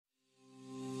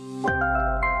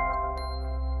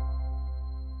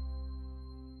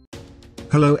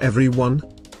Hello everyone.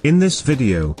 In this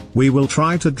video, we will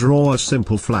try to draw a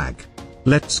simple flag.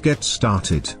 Let's get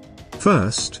started.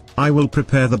 First, I will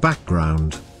prepare the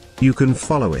background. You can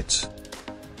follow it.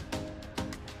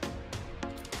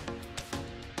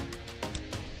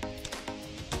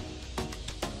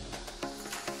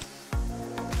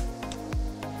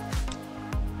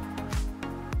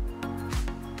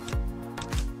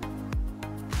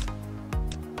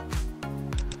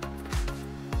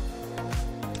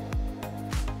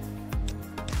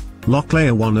 Lock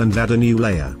layer 1 and add a new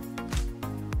layer.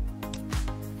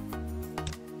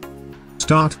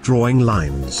 Start drawing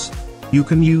lines. You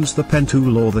can use the pen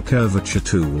tool or the curvature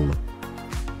tool.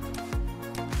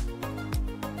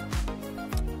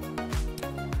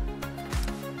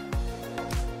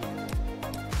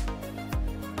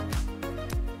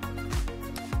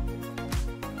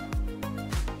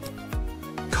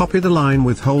 Copy the line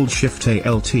with hold Shift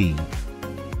Alt.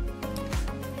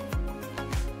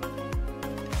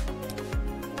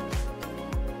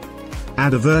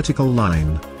 Add a vertical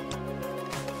line.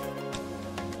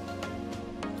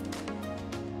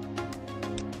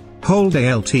 Hold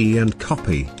Alt and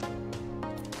copy.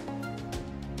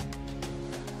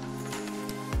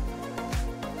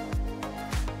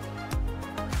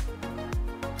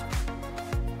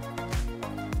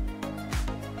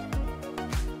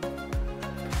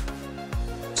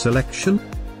 Selection.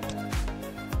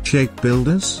 Shape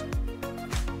builders.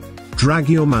 Drag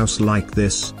your mouse like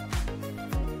this.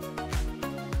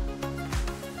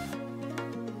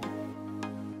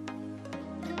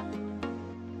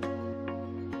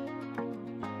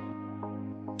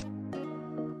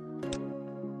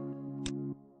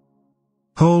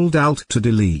 Hold Alt to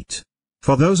delete.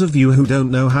 For those of you who don't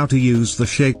know how to use the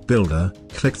shape builder,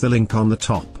 click the link on the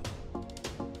top.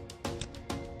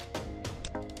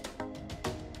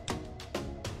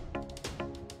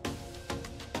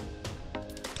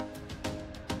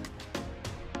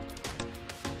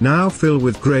 Now fill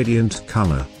with gradient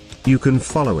color. You can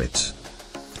follow it.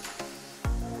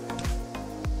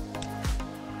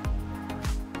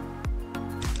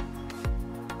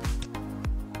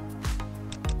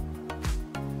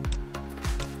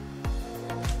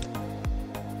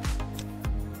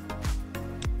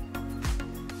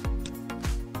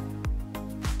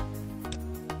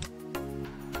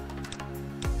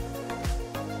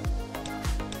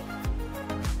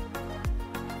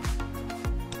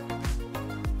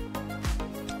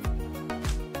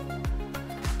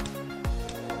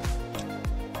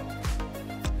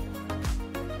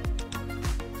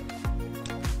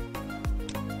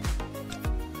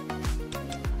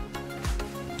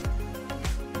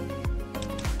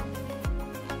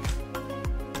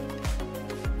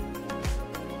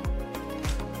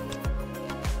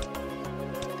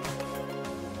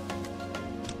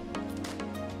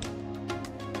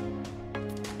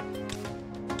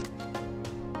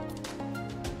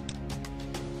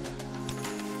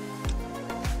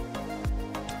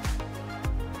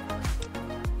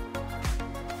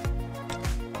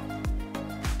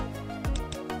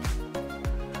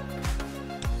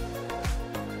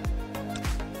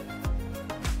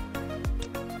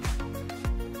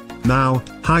 Now,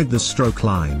 hide the stroke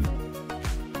line.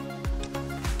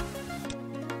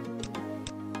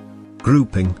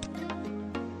 Grouping.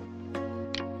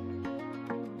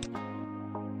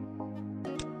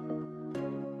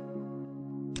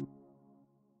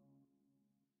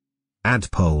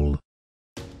 Add pole.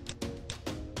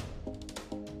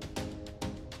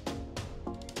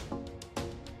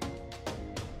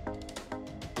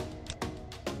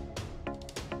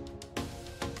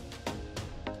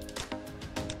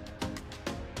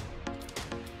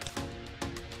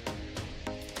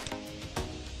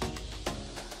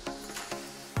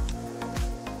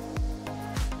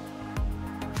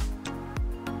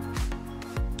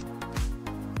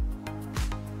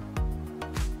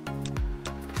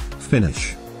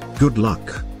 Finish. Good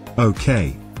luck.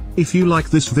 Okay. If you like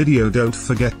this video, don't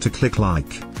forget to click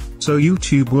like, so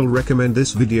YouTube will recommend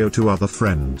this video to other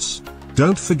friends.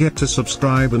 Don't forget to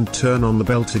subscribe and turn on the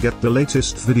bell to get the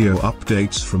latest video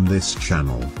updates from this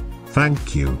channel.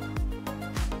 Thank you.